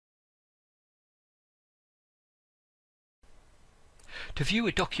To view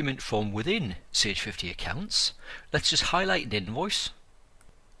a document from within Sage 50 Accounts, let's just highlight an invoice,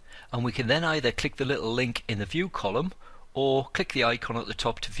 and we can then either click the little link in the View column or click the icon at the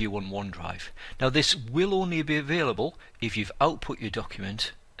top to view on OneDrive. Now this will only be available if you've output your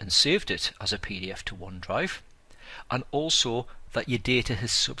document and saved it as a PDF to OneDrive, and also that your data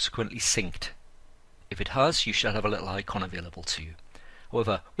has subsequently synced. If it has, you should have a little icon available to you.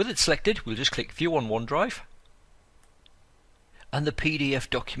 However, with it selected, we'll just click View on OneDrive, and the PDF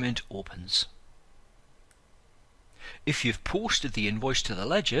document opens. If you've posted the invoice to the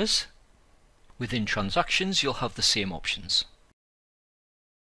ledgers, within Transactions you'll have the same options.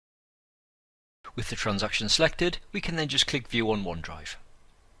 With the transaction selected, we can then just click View on OneDrive.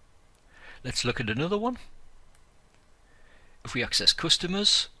 Let's look at another one. If we access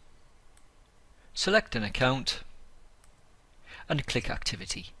Customers, select an account and click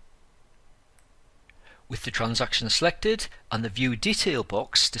Activity. With the transaction selected and the View Detail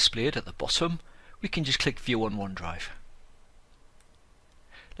box displayed at the bottom, we can just click View on OneDrive.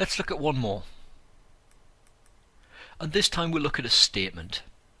 Let's look at one more. And this time we'll look at a statement.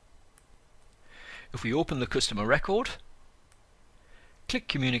 If we open the customer record, click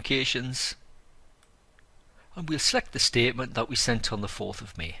Communications, and we'll select the statement that we sent on the 4th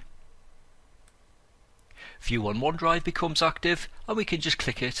of May. View on OneDrive becomes active, and we can just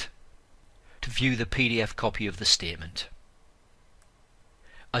click it to view the PDF copy of the statement.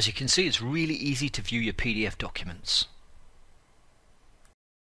 As you can see, it's really easy to view your PDF documents.